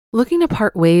Looking to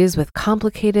part ways with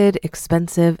complicated,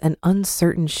 expensive, and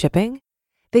uncertain shipping?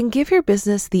 Then give your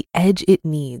business the edge it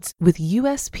needs with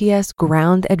USPS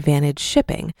Ground Advantage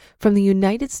shipping from the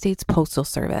United States Postal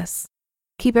Service.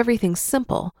 Keep everything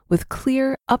simple with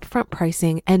clear, upfront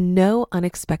pricing and no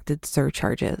unexpected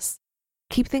surcharges.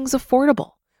 Keep things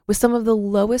affordable with some of the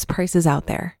lowest prices out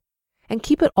there. And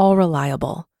keep it all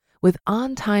reliable with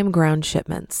on-time ground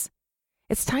shipments.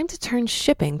 It's time to turn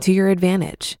shipping to your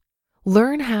advantage.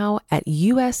 Learn how at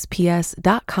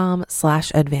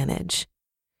USPS.com/advantage.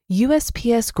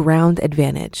 USPS Ground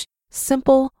Advantage.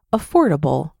 Simple,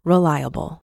 affordable,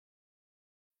 reliable.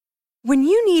 When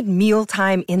you need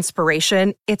mealtime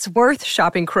inspiration, it's worth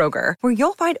shopping Kroger, where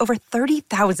you'll find over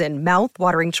 30,000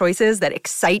 mouth-watering choices that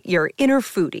excite your inner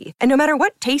foodie. And no matter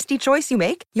what tasty choice you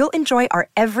make, you'll enjoy our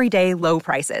everyday low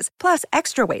prices, plus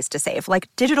extra ways to save, like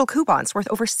digital coupons worth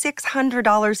over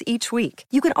 $600 each week.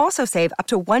 You can also save up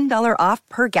to $1 off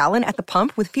per gallon at the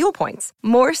pump with fuel points.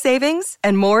 More savings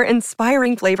and more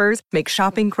inspiring flavors make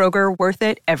shopping Kroger worth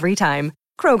it every time.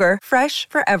 Kroger, fresh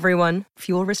for everyone.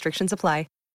 Fuel restrictions apply.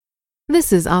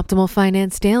 This is Optimal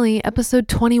Finance Daily, episode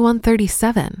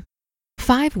 2137.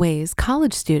 5 Ways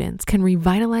College Students Can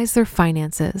Revitalize Their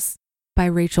Finances by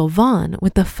Rachel Vaughn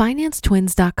with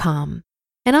thefinancetwins.com.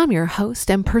 And I'm your host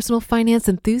and personal finance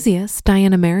enthusiast,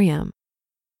 Diana Merriam.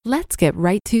 Let's get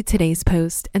right to today's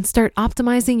post and start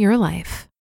optimizing your life.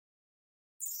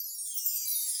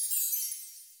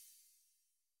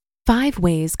 5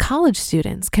 Ways College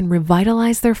Students Can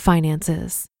Revitalize Their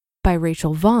Finances by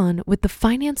Rachel Vaughn with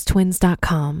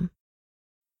thefinancetwins.com.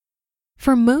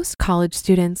 For most college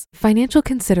students, financial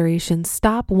considerations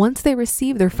stop once they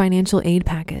receive their financial aid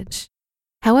package.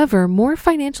 However, more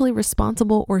financially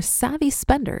responsible or savvy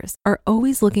spenders are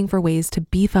always looking for ways to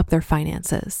beef up their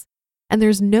finances. And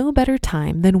there's no better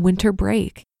time than winter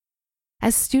break.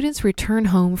 As students return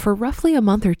home for roughly a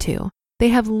month or two, they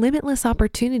have limitless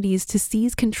opportunities to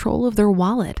seize control of their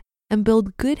wallet and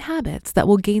build good habits that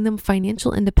will gain them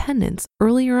financial independence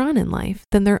earlier on in life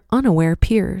than their unaware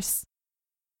peers.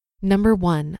 Number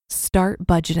 1, start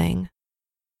budgeting.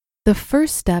 The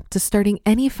first step to starting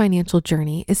any financial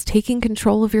journey is taking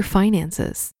control of your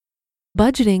finances.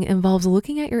 Budgeting involves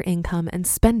looking at your income and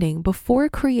spending before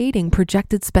creating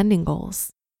projected spending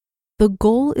goals. The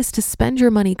goal is to spend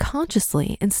your money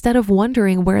consciously instead of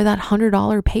wondering where that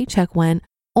 $100 paycheck went,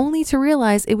 only to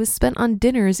realize it was spent on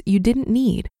dinners you didn't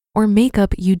need or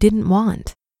makeup you didn't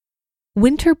want.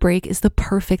 Winter break is the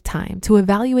perfect time to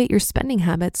evaluate your spending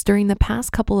habits during the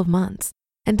past couple of months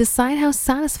and decide how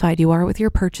satisfied you are with your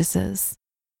purchases.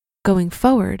 Going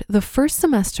forward, the first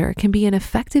semester can be an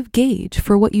effective gauge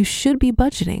for what you should be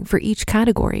budgeting for each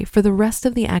category for the rest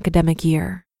of the academic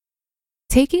year.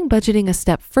 Taking budgeting a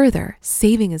step further,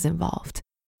 saving is involved.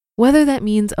 Whether that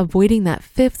means avoiding that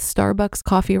 5th Starbucks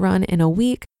coffee run in a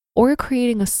week or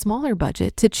creating a smaller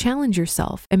budget to challenge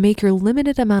yourself and make your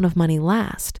limited amount of money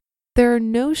last, there are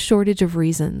no shortage of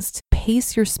reasons to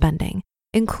pace your spending,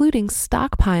 including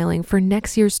stockpiling for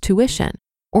next year's tuition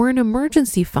or an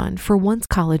emergency fund for once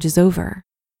college is over.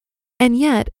 And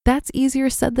yet, that's easier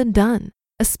said than done,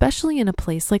 especially in a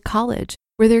place like college,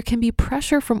 where there can be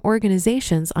pressure from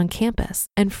organizations on campus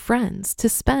and friends to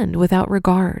spend without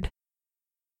regard.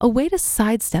 A way to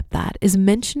sidestep that is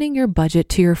mentioning your budget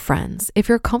to your friends if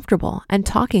you're comfortable and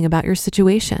talking about your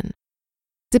situation.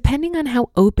 Depending on how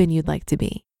open you'd like to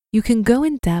be, you can go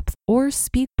in depth or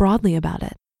speak broadly about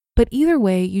it. But either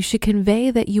way, you should convey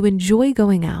that you enjoy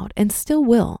going out and still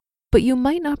will, but you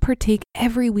might not partake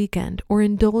every weekend or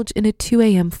indulge in a 2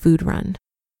 a.m. food run.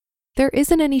 There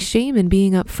isn't any shame in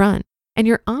being upfront, and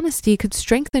your honesty could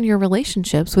strengthen your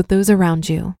relationships with those around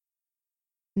you.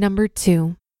 Number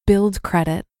 2, build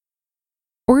credit.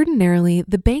 Ordinarily,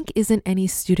 the bank isn't any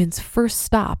student's first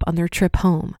stop on their trip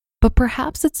home, but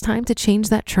perhaps it's time to change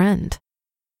that trend.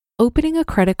 Opening a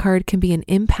credit card can be an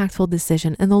impactful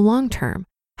decision in the long term.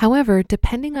 However,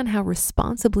 depending on how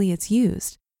responsibly it's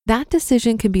used, that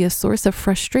decision can be a source of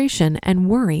frustration and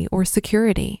worry or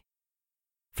security.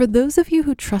 For those of you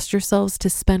who trust yourselves to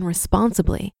spend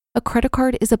responsibly, a credit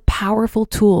card is a powerful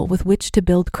tool with which to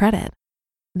build credit.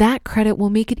 That credit will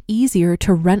make it easier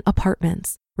to rent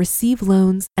apartments, receive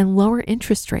loans, and lower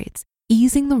interest rates,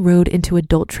 easing the road into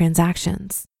adult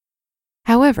transactions.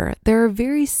 However, there are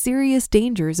very serious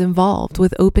dangers involved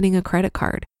with opening a credit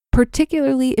card,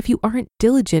 particularly if you aren't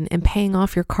diligent in paying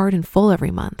off your card in full every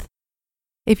month.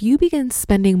 If you begin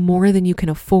spending more than you can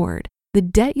afford, the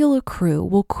debt you'll accrue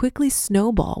will quickly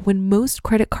snowball when most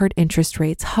credit card interest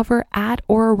rates hover at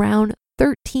or around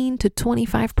 13 to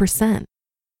 25%.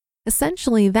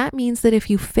 Essentially, that means that if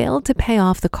you fail to pay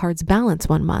off the card's balance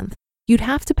one month, you'd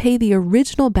have to pay the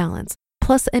original balance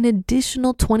plus an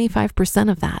additional 25%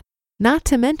 of that, not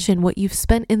to mention what you've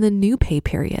spent in the new pay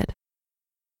period.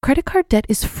 Credit card debt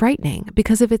is frightening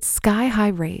because of its sky-high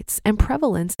rates and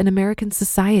prevalence in American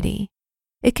society.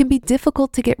 It can be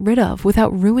difficult to get rid of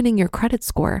without ruining your credit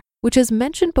score, which, as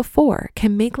mentioned before,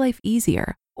 can make life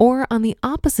easier, or on the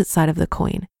opposite side of the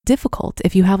coin, difficult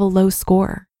if you have a low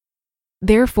score.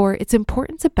 Therefore, it's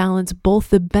important to balance both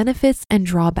the benefits and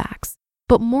drawbacks.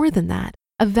 But more than that,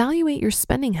 evaluate your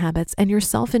spending habits and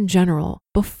yourself in general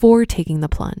before taking the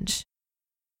plunge.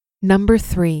 Number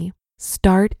 3,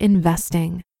 start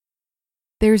investing.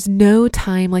 There's no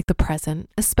time like the present,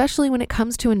 especially when it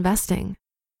comes to investing.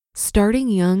 Starting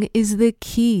young is the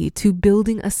key to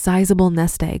building a sizable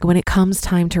nest egg when it comes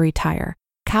time to retire,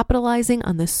 capitalizing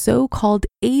on the so-called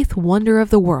 8th wonder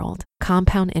of the world,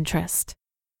 compound interest.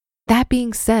 That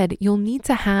being said, you'll need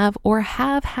to have or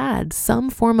have had some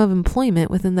form of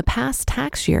employment within the past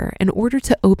tax year in order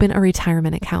to open a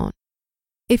retirement account.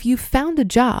 If you've found a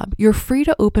job, you're free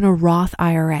to open a Roth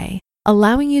IRA,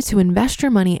 allowing you to invest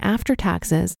your money after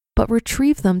taxes but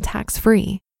retrieve them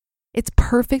tax-free. It's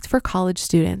perfect for college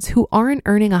students who aren't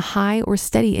earning a high or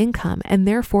steady income and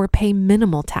therefore pay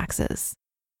minimal taxes.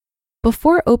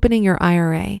 Before opening your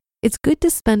IRA, it's good to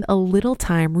spend a little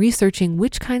time researching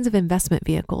which kinds of investment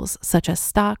vehicles, such as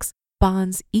stocks,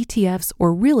 bonds, ETFs,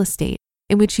 or real estate,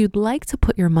 in which you'd like to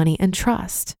put your money and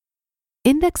trust.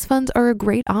 Index funds are a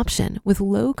great option with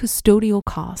low custodial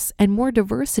costs and more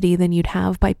diversity than you'd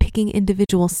have by picking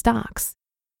individual stocks.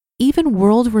 Even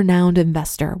world-renowned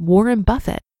investor Warren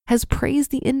Buffett has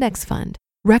praised the index fund,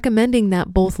 recommending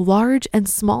that both large and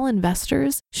small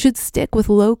investors should stick with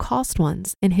low-cost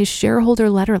ones in his shareholder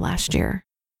letter last year.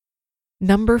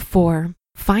 Number 4,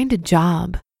 find a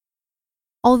job.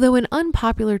 Although an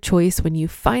unpopular choice when you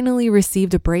finally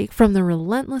received a break from the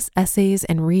relentless essays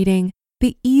and reading,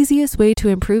 the easiest way to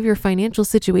improve your financial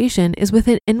situation is with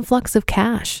an influx of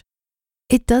cash.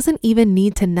 It doesn't even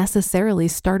need to necessarily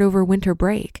start over winter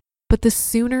break, but the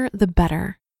sooner the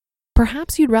better.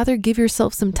 Perhaps you'd rather give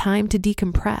yourself some time to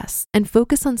decompress and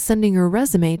focus on sending your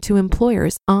resume to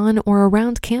employers on or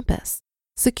around campus,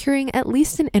 securing at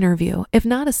least an interview, if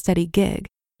not a steady gig,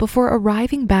 before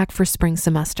arriving back for spring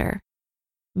semester.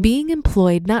 Being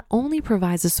employed not only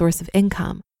provides a source of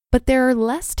income, but there are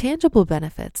less tangible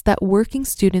benefits that working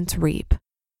students reap.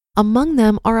 Among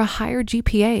them are a higher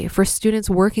GPA for students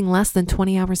working less than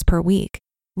 20 hours per week,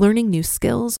 learning new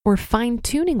skills or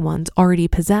fine-tuning ones already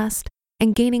possessed,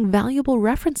 and gaining valuable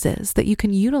references that you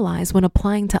can utilize when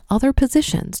applying to other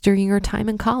positions during your time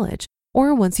in college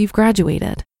or once you've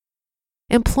graduated.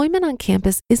 Employment on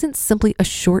campus isn't simply a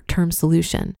short-term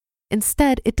solution.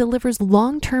 Instead, it delivers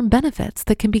long-term benefits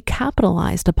that can be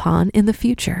capitalized upon in the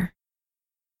future.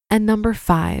 And number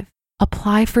 5,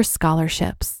 apply for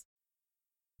scholarships.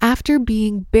 After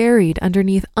being buried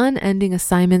underneath unending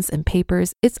assignments and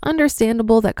papers, it's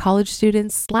understandable that college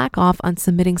students slack off on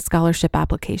submitting scholarship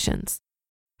applications.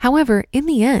 However, in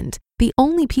the end, the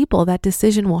only people that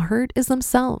decision will hurt is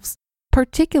themselves,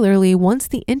 particularly once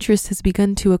the interest has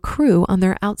begun to accrue on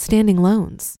their outstanding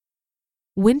loans.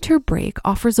 Winter break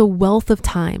offers a wealth of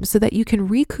time so that you can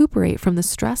recuperate from the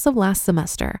stress of last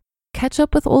semester, catch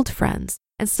up with old friends,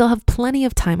 and still have plenty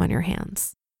of time on your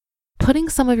hands. Putting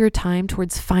some of your time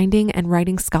towards finding and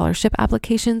writing scholarship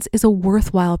applications is a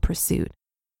worthwhile pursuit.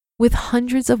 With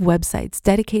hundreds of websites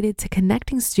dedicated to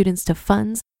connecting students to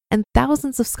funds and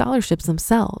thousands of scholarships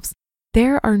themselves,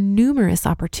 there are numerous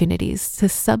opportunities to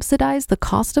subsidize the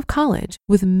cost of college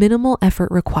with minimal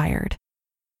effort required.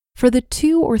 For the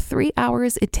 2 or 3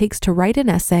 hours it takes to write an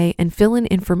essay and fill in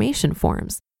information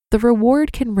forms, the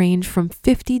reward can range from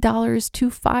 $50 to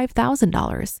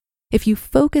 $5,000 if you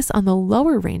focus on the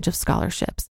lower range of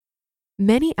scholarships.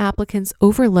 Many applicants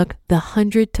overlook the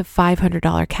 $100 to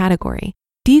 $500 category,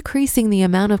 decreasing the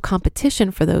amount of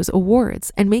competition for those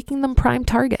awards and making them prime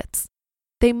targets.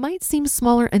 They might seem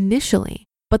smaller initially,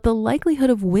 but the likelihood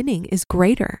of winning is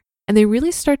greater, and they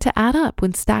really start to add up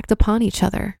when stacked upon each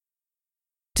other.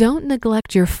 Don't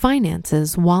neglect your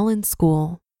finances while in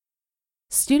school.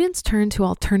 Students turn to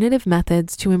alternative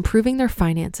methods to improving their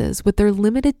finances with their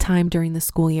limited time during the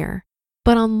school year.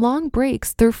 But on long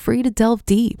breaks, they're free to delve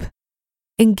deep.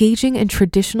 Engaging in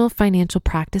traditional financial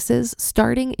practices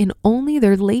starting in only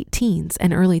their late teens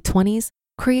and early 20s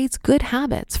creates good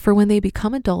habits for when they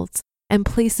become adults and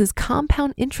places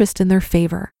compound interest in their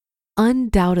favor,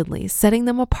 undoubtedly setting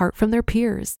them apart from their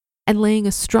peers and laying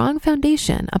a strong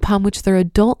foundation upon which their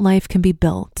adult life can be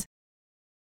built.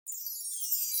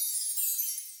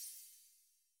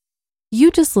 You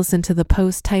just listened to the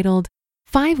post titled,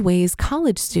 5 Ways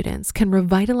College Students Can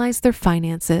Revitalize Their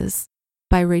Finances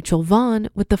by Rachel Vaughn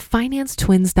with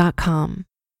thefinancetwins.com.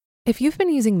 If you've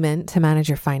been using Mint to manage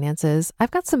your finances,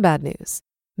 I've got some bad news.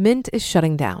 Mint is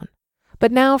shutting down.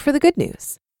 But now for the good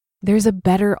news. There's a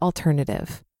better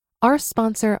alternative. Our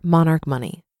sponsor, Monarch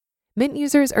Money. Mint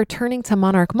users are turning to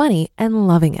Monarch Money and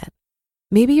loving it.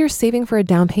 Maybe you're saving for a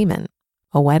down payment,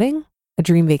 a wedding, a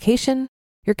dream vacation,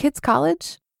 your kid's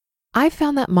college. I've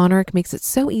found that Monarch makes it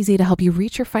so easy to help you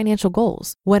reach your financial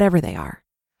goals, whatever they are.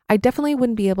 I definitely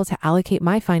wouldn't be able to allocate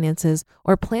my finances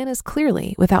or plan as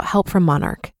clearly without help from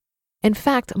Monarch. In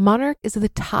fact, Monarch is the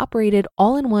top-rated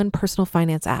all-in-one personal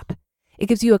finance app. It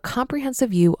gives you a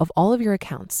comprehensive view of all of your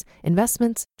accounts,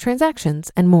 investments,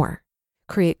 transactions, and more.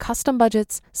 Create custom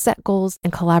budgets, set goals,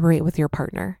 and collaborate with your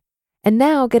partner. And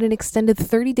now get an extended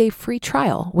 30-day free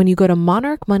trial when you go to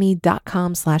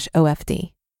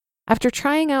monarchmoney.com/OFD. After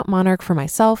trying out Monarch for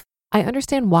myself, I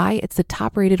understand why it's the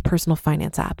top-rated personal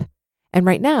finance app. And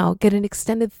right now, get an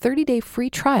extended 30-day free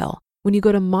trial when you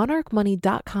go to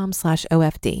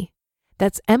monarchmoney.com/OFD.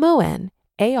 That's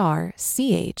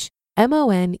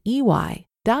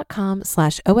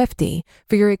monarchmoney.com/OFD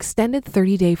for your extended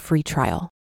 30-day free trial.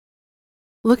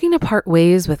 Looking to part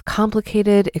ways with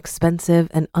complicated, expensive,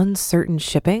 and uncertain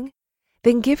shipping?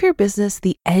 Then give your business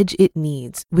the edge it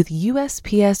needs with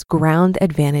USPS Ground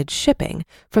Advantage shipping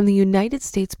from the United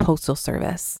States Postal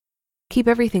Service. Keep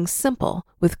everything simple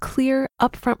with clear,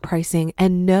 upfront pricing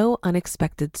and no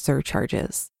unexpected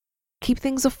surcharges. Keep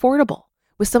things affordable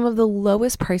with some of the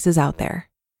lowest prices out there.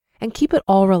 And keep it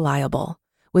all reliable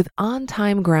with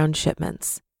on-time ground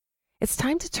shipments. It's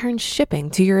time to turn shipping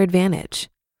to your advantage.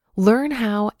 Learn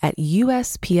how at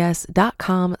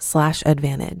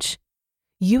USPS.com/advantage.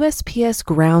 USPS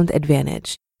Ground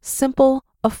Advantage. Simple,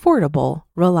 affordable,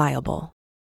 reliable.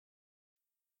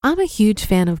 I'm a huge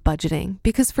fan of budgeting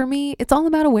because for me, it's all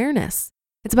about awareness.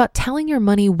 It's about telling your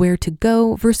money where to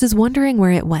go versus wondering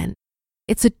where it went.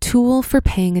 It's a tool for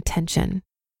paying attention.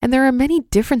 And there are many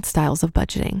different styles of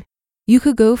budgeting. You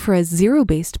could go for a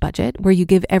zero-based budget where you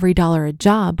give every dollar a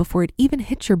job before it even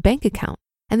hits your bank account,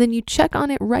 and then you check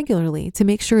on it regularly to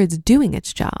make sure it's doing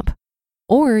its job.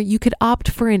 Or you could opt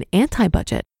for an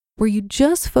anti-budget where you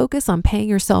just focus on paying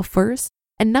yourself first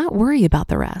and not worry about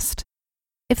the rest.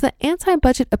 If the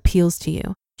anti-budget appeals to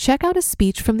you, check out a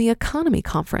speech from the Economy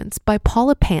Conference by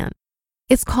Paula Pan.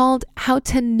 It's called How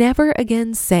to Never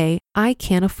Again Say, I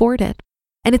Can't Afford It.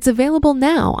 And it's available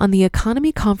now on the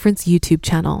Economy Conference YouTube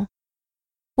channel.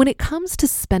 When it comes to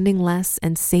spending less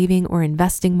and saving or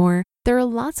investing more, there are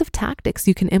lots of tactics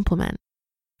you can implement.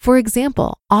 For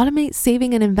example, automate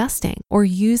saving and investing or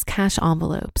use cash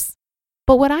envelopes.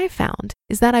 But what I found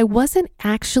is that I wasn't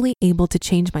actually able to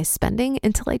change my spending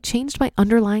until I changed my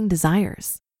underlying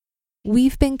desires.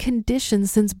 We've been conditioned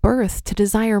since birth to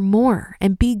desire more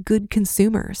and be good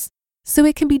consumers, so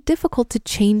it can be difficult to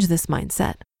change this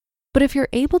mindset. But if you're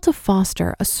able to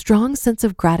foster a strong sense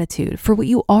of gratitude for what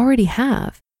you already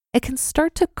have, it can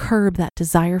start to curb that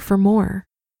desire for more.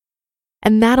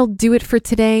 And that'll do it for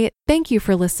today. Thank you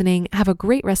for listening. Have a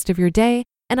great rest of your day,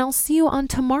 and I'll see you on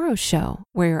tomorrow's show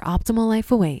where your optimal life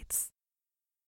awaits.